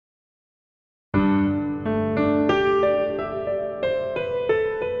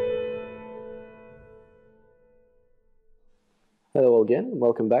Hello again,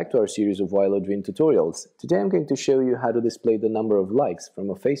 welcome back to our series of Viola Dream tutorials. Today I'm going to show you how to display the number of likes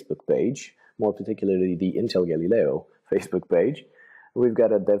from a Facebook page, more particularly the Intel Galileo Facebook page. We've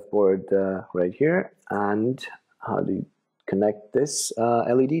got a dev board right here, and how do you connect this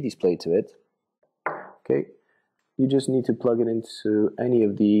LED display to it? Okay, you just need to plug it into any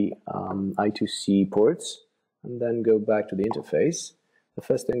of the I2C ports and then go back to the interface. The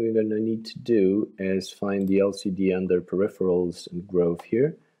first thing we're going to need to do is find the LCD under Peripherals and Grove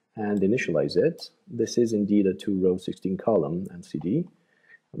here and initialize it. This is indeed a 2-row 16-column LCD.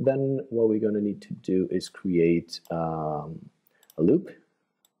 Then what we're going to need to do is create a loop.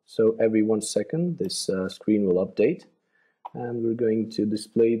 So every 1 second this screen will update, and we're going to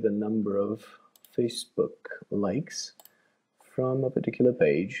display the number of Facebook likes from a particular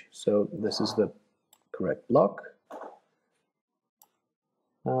page. So this is the correct block.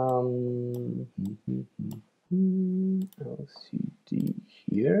 LCD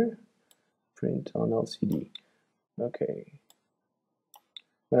here, print on LCD. Okay,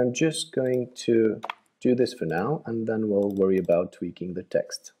 I'm just going to do this for now, and then we'll worry about tweaking the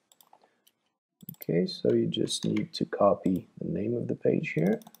text. Okay, so you just need to copy the name of the page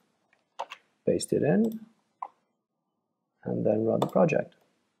here, paste it in, and then run the project.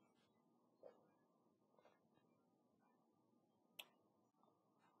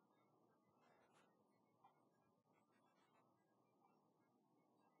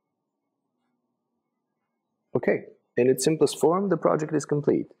 Okay, in its simplest form, the project is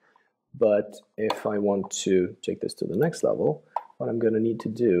complete. But if I want to take this to the next level, what I'm going to need to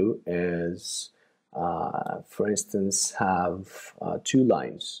do is, for instance, have 2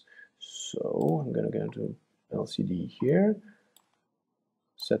 lines. So I'm going to go to LCD here,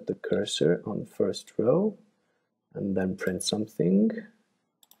 set the cursor on the first row, and then print something.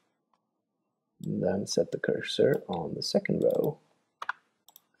 And then set the cursor on the second row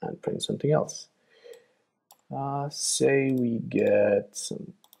and print something else. Say we get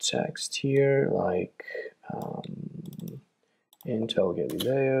some text here like Intel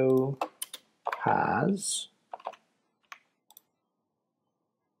Galileo has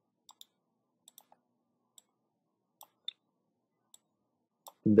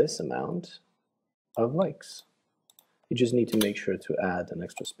this amount of likes. You just need to make sure to add an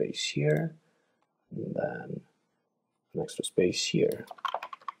extra space here, and then an extra space here.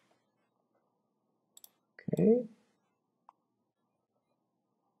 Okay.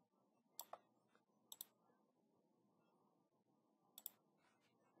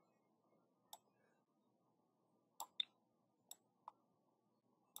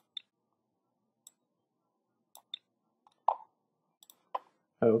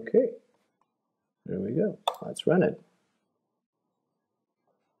 Okay, there we go. Let's run it.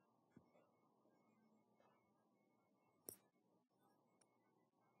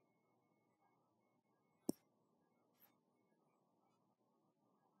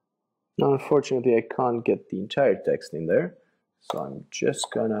 Now, unfortunately, I can't get the entire text in there, so I'm just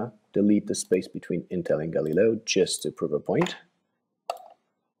gonna delete the space between Intel and Galileo just to prove a point,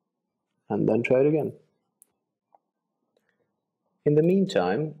 and then try it again. In the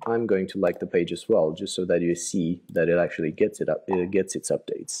meantime, I'm going to like the page as well, just so that you see that it actually gets its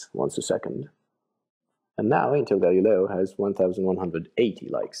updates once a second. And now Intel Galileo has 1,180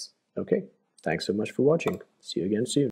 likes. Okay, thanks so much for watching. See you again soon.